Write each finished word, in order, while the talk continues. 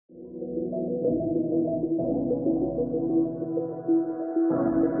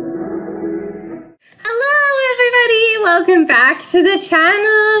Welcome back to the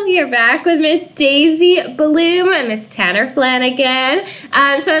channel. You're back with Miss Daisy Bloom and Miss Tanner Flanagan.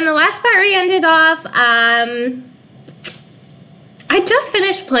 So in the last part we ended off, I just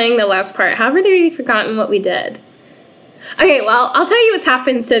finished playing the last part. Have already forgotten what we did. Okay, well, I'll tell you what's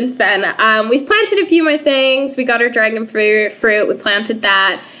happened since then. We've planted a few more things. We got our dragon fruit. We planted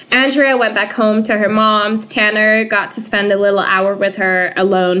that. Andrea went back home to her mom's. Tanner got to spend a little hour with her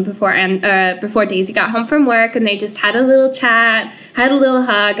alone before Daisy got home from work, and they just had a little chat, had a little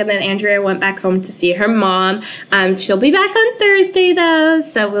hug, and then Andrea went back home to see her mom. She'll be back on Thursday, though,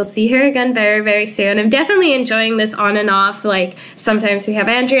 so we'll see her again very, very soon. I'm definitely enjoying this on and off. Like, sometimes we have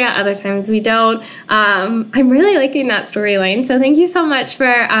Andrea, other times we don't. I'm really liking that storyline, so thank you so much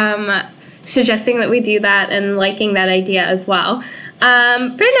for suggesting that we do that and liking that idea as well. For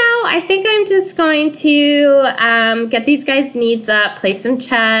now, I think I'm just going to get these guys' needs up, play some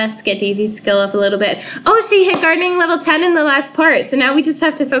chess, get Daisy's skill up a little bit. Oh, she hit gardening level 10 in the last part, so now we just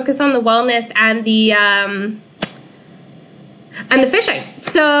have to focus on the wellness and the fishing.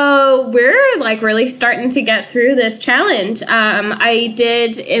 So we're like really starting to get through this challenge. I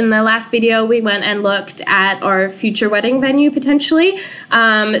did in the last video, we went and looked at our future wedding venue potentially.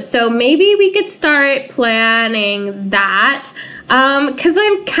 So maybe we could start planning that. Because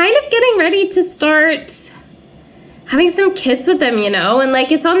I'm kind of getting ready to start having some kids with them, you know, and like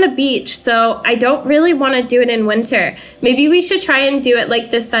it's on the beach, so I don't really want to do it in winter. Maybe we should try and do it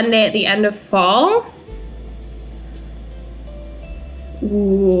like this Sunday at the end of fall.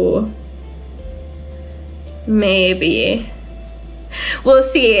 Ooh. Maybe. We'll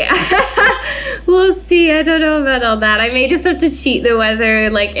see. We'll see. I don't know about all that. I may just have to cheat the weather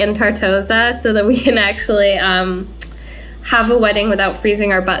like in Tartosa so that we can actually have a wedding without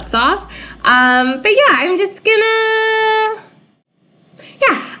freezing our butts off. But yeah, I'm just gonna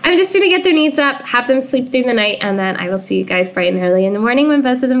get their needs up, have them sleep through the night, and then I will see you guys bright and early in the morning when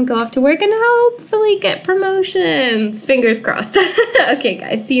both of them go off to work and hopefully get promotions. Fingers crossed. Okay,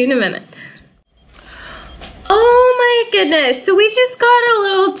 guys, see you in a minute. Oh my goodness, so we just got a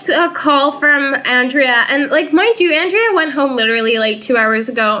little call from Andrea, and like mind you, Andrea went home literally like 2 hours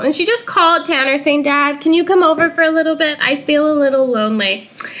ago, and she just called Tanner saying, Dad, can you come over for a little bit? I feel a little lonely.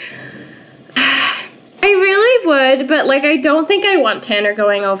 I really would, but like I don't think I want Tanner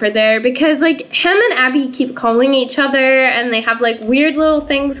going over there because like him and Abby keep calling each other and they have like weird little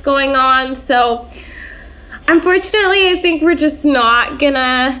things going on, so unfortunately I think we're just not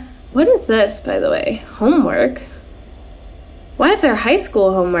gonna. What is this, by the way? Homework? Why is there high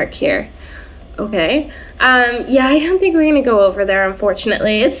school homework here? Okay. Yeah, I don't think we're gonna go over there,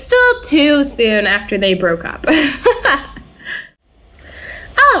 unfortunately. It's still too soon after they broke up.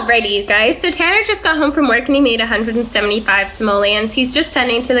 Alrighty, you guys. So Tanner just got home from work and he made 175 simoleons. He's just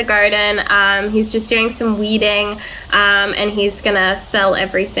tending to the garden. He's just doing some weeding, and he's gonna sell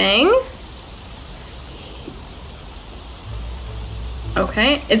everything.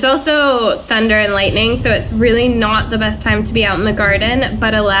 Okay, it's also thunder and lightning, so it's really not the best time to be out in the garden,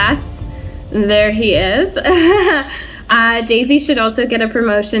 but alas, there he is. Daisy should also get a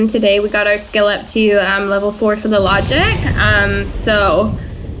promotion today. We got our skill up to level 4 for the logic, so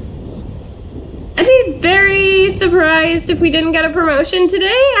I'd be very surprised if we didn't get a promotion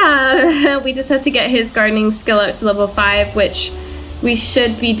today. We just have to get his gardening skill up to level 5, which we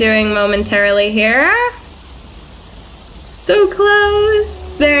should be doing momentarily here. So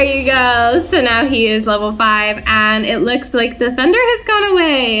close. There you go. So now he is level 5, and it looks like the thunder has gone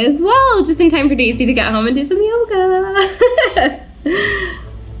away as well, just in time for Daisy to get home and do some yoga.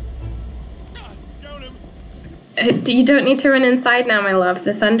 You don't need to run inside now, my love.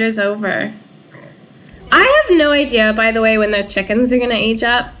 The thunder's over. I have no idea, by the way, when those chickens are gonna age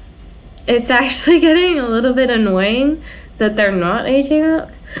up. It's actually getting a little bit annoying that they're not aging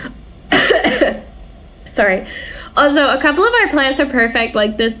up. Sorry. Also, a couple of our plants are perfect,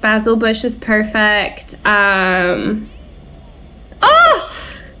 like this basil bush is perfect. Oh!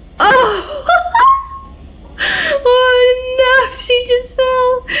 Oh no, she just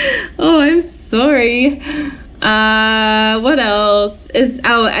fell. Oh, I'm sorry. What else?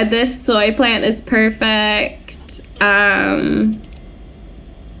 This soy plant is perfect.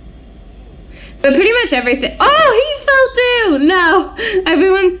 But pretty much everything. Oh, he fell too! No,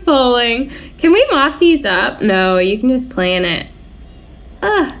 everyone's falling. Can we mop these up? No, you can just play in it.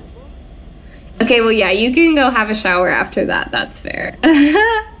 Okay, well, yeah, you can go have a shower after that. That's fair.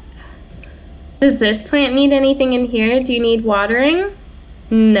 Does this plant need anything in here? Do you need watering?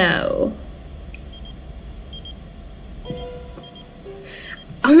 No.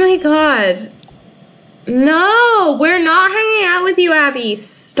 Oh my god. No, we're not hanging out with you, Abby.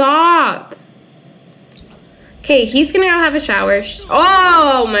 Stop. Okay, he's gonna go have a shower.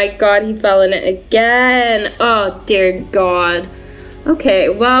 Oh my god, he fell in it again. Oh dear god. Okay,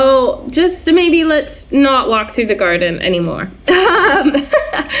 well, just maybe let's not walk through the garden anymore.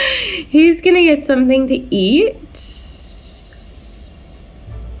 He's gonna get something to eat.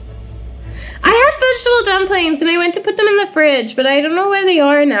 I had vegetable dumplings and I went to put them in the fridge, but I don't know where they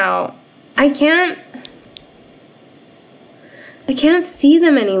are now. I can't see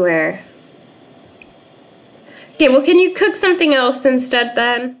them anywhere. Okay, well, can you cook something else instead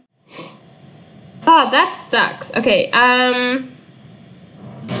then? Oh, that sucks. Okay,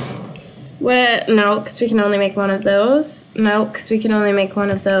 what? No, because we can only make one of those. No, because we can only make one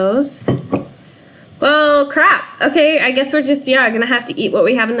of those. Well, crap. Okay, I guess we're just, gonna have to eat what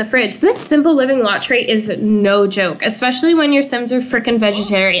we have in the fridge. This simple living lot trait is no joke, especially when your Sims are frickin'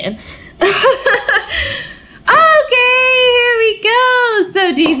 vegetarian. Okay, here we go.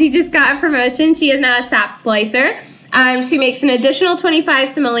 So Daisy just got a promotion. She is now a sap splicer. She makes an additional 25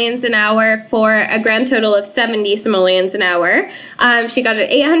 simoleons an hour for a grand total of 70 simoleons an hour. She got an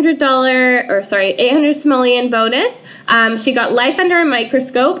 $800 simoleon bonus. She got life under a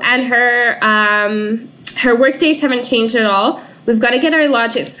microscope, and her work days haven't changed at all. We've got to get our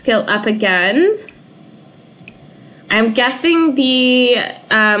logic skill up again. I'm guessing the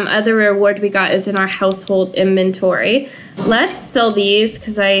other reward we got is in our household inventory. Let's sell these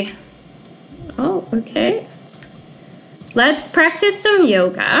because oh, okay. Let's practice some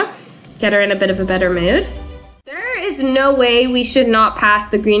yoga. Get her in a bit of a better mood. There is no way we should not pass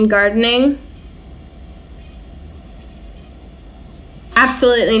the green gardening.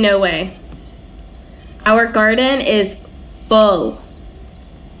 Absolutely no way. Our garden is full.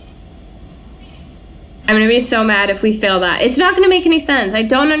 I'm gonna be so mad if we fail that. It's not gonna make any sense. I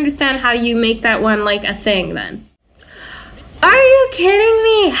don't understand how you make that one like a thing then. Are you kidding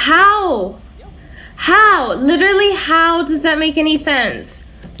me? How? How? Literally, how does that make any sense?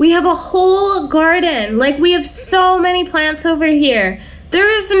 We have a whole garden. Like, we have so many plants over here. There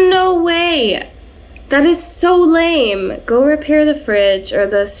is no way. That is so lame. Go repair the fridge or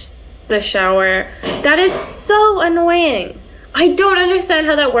the shower. That is so annoying. I don't understand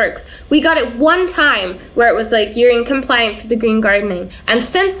how that works. We got it one time where it was like, you're in compliance with the green gardening. And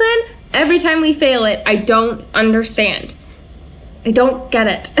since then, every time we fail it, I don't understand. I don't get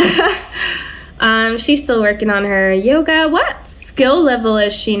it. She's still working on her yoga. What skill level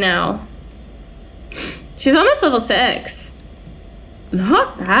is she now? She's almost level 6.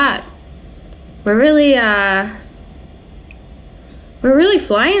 Not bad. We're really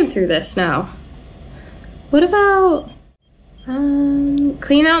flying through this now. What about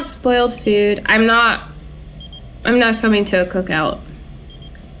clean out spoiled food? I'm not coming to a cookout.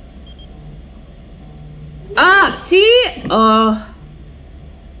 Ah, see? Oh.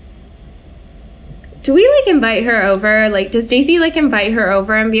 Do we like invite her over? Like, does Daisy like invite her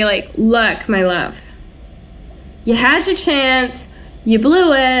over and be like, look, my love, you had your chance, you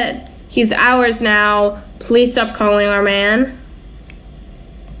blew it, he's ours now, please stop calling our man?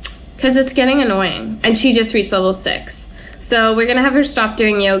 Because it's getting annoying. And she just reached level 6. So we're gonna have her stop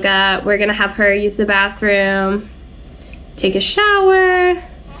doing yoga, we're gonna have her use the bathroom, take a shower,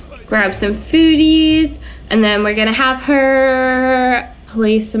 grab some foodies, and then we're gonna have her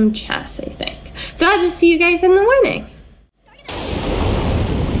play some chess, I think. So I'll just see you guys in the morning.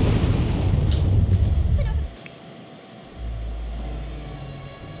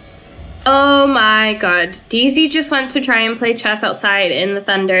 Oh my god. Daisy just went to try and play chess outside in the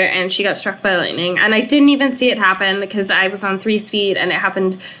thunder and she got struck by lightning. And I didn't even see it happen because I was on 3 speed and it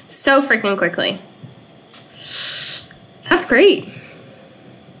happened so freaking quickly. That's great.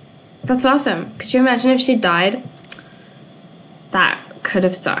 That's awesome. Could you imagine if she died? That could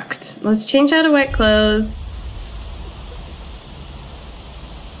have sucked. Let's change out of wet clothes.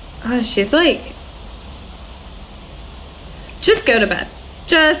 Oh, she's like... Just go to bed.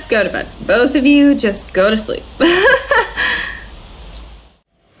 Just go to bed. Both of you, just go to sleep.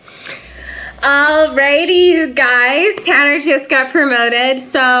 Alrighty, you guys. Tanner just got promoted.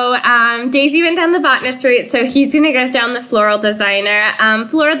 So Daisy went down the botanist route, so he's going to go down the floral designer.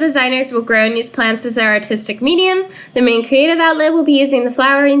 Floral designers will grow and use plants as their artistic medium. The main creative outlet will be using the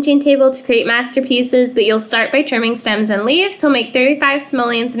flower arranging table to create masterpieces, but you'll start by trimming stems and leaves. He'll make 35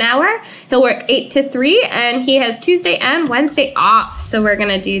 simoleons an hour. He'll work 8 to 3, and he has Tuesday and Wednesday off. So we're going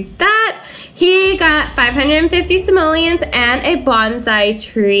to do that. He got 550 simoleons and a bonsai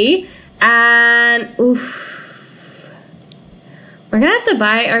tree. And oof, we're gonna have to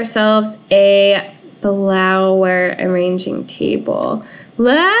buy ourselves a flower arranging table.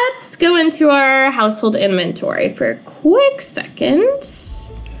 let's go into our household inventory for a quick second.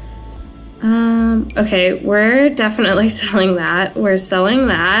 Okay, we're definitely selling that. We're selling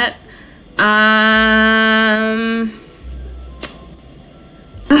that.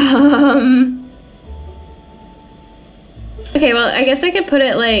 Okay, well, I guess I could put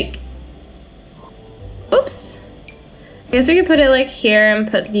it like, oops. I guess I could put it like here and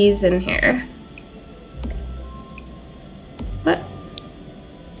put these in here. What?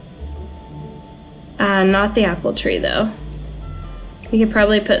 Not the apple tree though. We could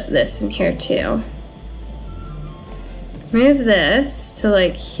probably put this in here too. Move this to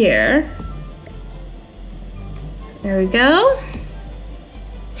like here. There we go.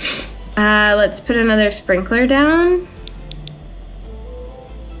 Let's put another sprinkler down.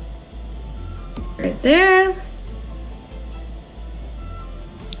 Right there.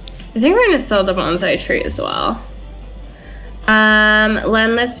 I think we're gonna sell the bonsai tree as well.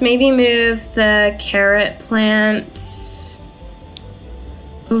 Len, let's maybe move the carrot plant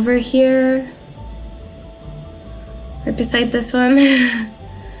over here. Right beside this one.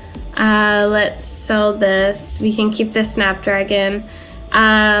 Let's sell this. We can keep the snapdragon.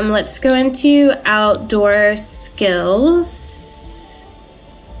 Let's go into outdoor skills.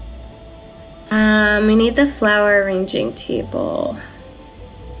 We need the flower arranging table.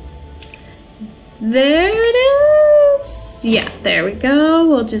 There it is. Yeah, there we go.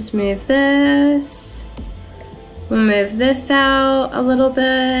 We'll just move this. We'll move this out a little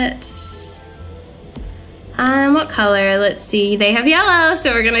bit. What color? Let's see. They have yellow,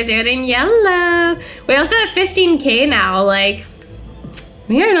 so we're gonna do it in yellow. We also have 15K now. Like,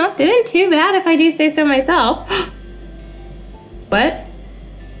 we are not doing too bad if I do say so myself. What?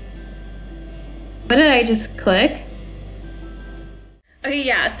 What did I just click? Okay,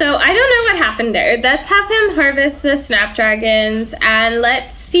 yeah, so I don't know what happened there. Let's have him harvest the snapdragons and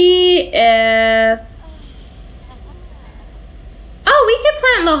let's see if... Oh, we could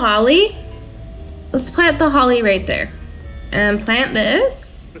plant the holly. Let's plant the holly right there. And plant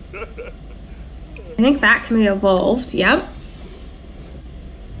this. I think that can be evolved, yep.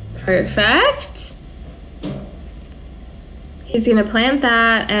 Perfect. He's gonna plant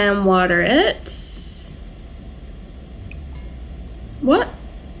that and water it. What?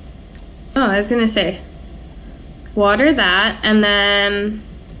 Oh, I was gonna say, water that, and then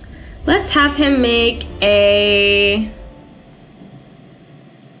let's have him make a,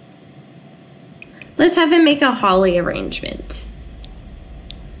 let's have him make a holly arrangement.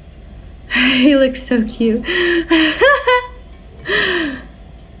 He looks so cute.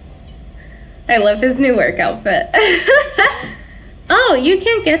 I love his new work outfit. Oh, you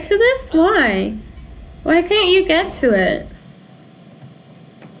can't get to this? Why? Why can't you get to it?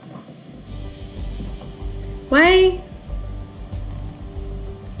 Why?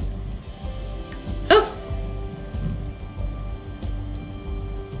 Oops.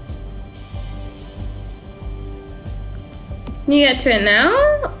 Can you get to it now?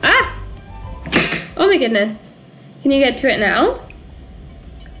 Ah! Oh my goodness. Can you get to it now?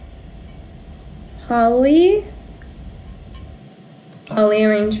 Holly. Holly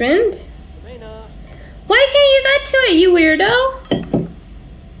arrangement. Why can't you get to it, you weirdo?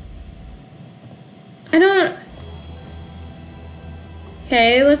 I don't...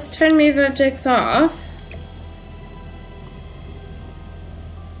 Okay, let's turn move objects off.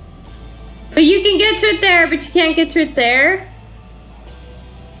 But you can get to it there, but you can't get to it there.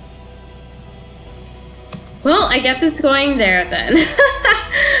 Well, I guess it's going there then.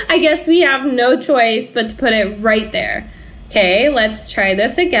 I guess we have no choice but to put it right there. Okay, let's try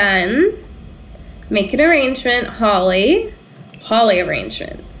this again. Make an arrangement, Holly. Holly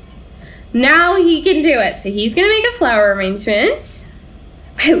arrangement. Now he can do it. So he's gonna make a flower arrangement.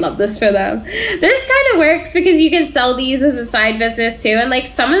 I love this for them. This kind of works because you can sell these as a side business too. And like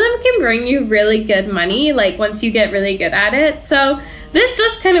some of them can bring you really good money, like once you get really good at it. So this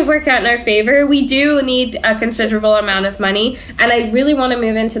does kind of work out in our favor. We do need a considerable amount of money. And I really want to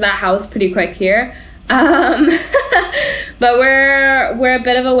move into that house pretty quick here. But we're a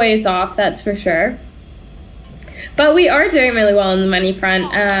bit of a ways off, that's for sure. But we are doing really well on the money front.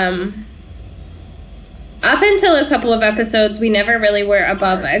 Up until a couple of episodes, we never really were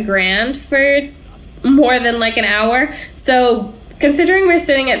above $1,000 for more than like an hour. So considering we're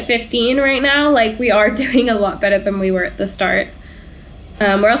sitting at 15 right now, like we are doing a lot better than we were at the start.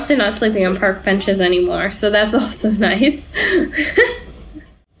 We're also not sleeping on park benches anymore, so that's also nice.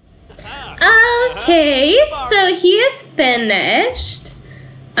 Okay, so he is finished.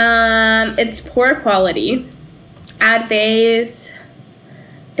 It's poor quality. Add vase.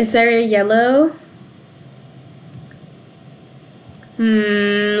 Is there a yellow?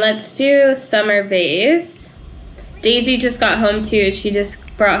 Let's do summer vase. Daisy just got home too. She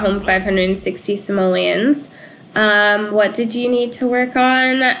just brought home 560 simoleons. What did you need to work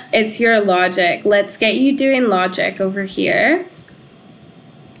on? It's your logic. Let's get you doing logic over here.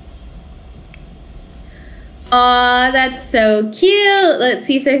 Aw, that's so cute. Let's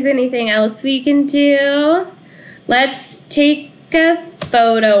see if there's anything else we can do. Let's take a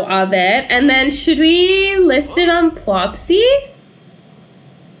photo of it. And then should we list it on Plopsy?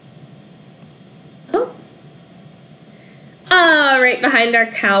 Oh. Oh, right behind our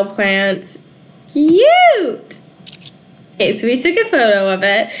cow plant. Cute. Okay, so we took a photo of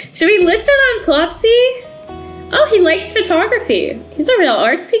it. Should we list it on Plopsy? Oh, he likes photography. He's a real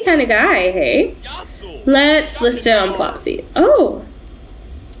artsy kind of guy, hey? Let's list it on Plopsy. Oh.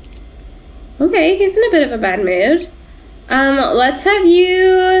 Okay, he's in a bit of a bad mood. Let's have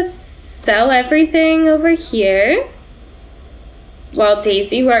you sell everything over here while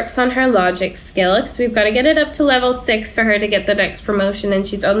Daisy works on her logic skill, because we've got to get it up to level 6 for her to get the next promotion, and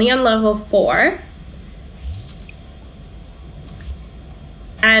she's only on level 4.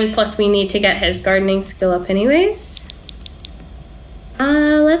 And plus we need to get his gardening skill up anyways.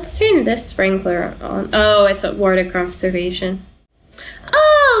 Let's turn this sprinkler on. Oh, it's a water conservation.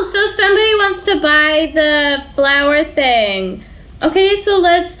 Oh, so somebody wants to buy the flower thing. Okay, so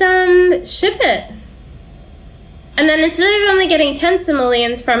let's ship it. And then instead of only getting 10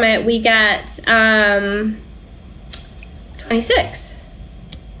 simoleons from it, we get 26.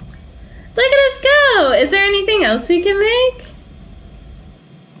 Look at us go! Is there anything else we can make?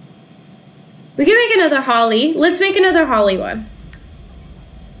 We can make another holly. Let's make another holly one.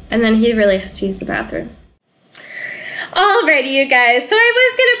 And then he really has to use the bathroom. Alrighty, you guys. So I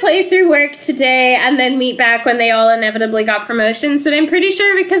was going to play through work today and then meet back when they all inevitably got promotions. But I'm pretty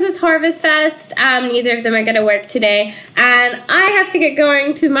sure because it's Harvest Fest, neither of them are going to work today. And I have to get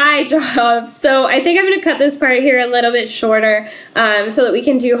going to my job. So I think I'm going to cut this part here a little bit shorter so that we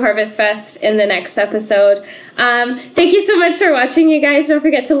can do Harvest Fest in the next episode. Thank you so much for watching, you guys. Don't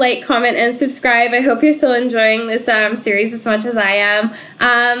forget to like, comment, and subscribe. I hope you're still enjoying this series as much as I am.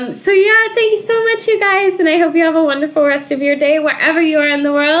 So yeah, thank you so much, you guys. And I hope you have a wonderful rest of your day wherever you are in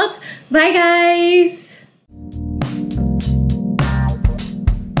the world. Bye, guys.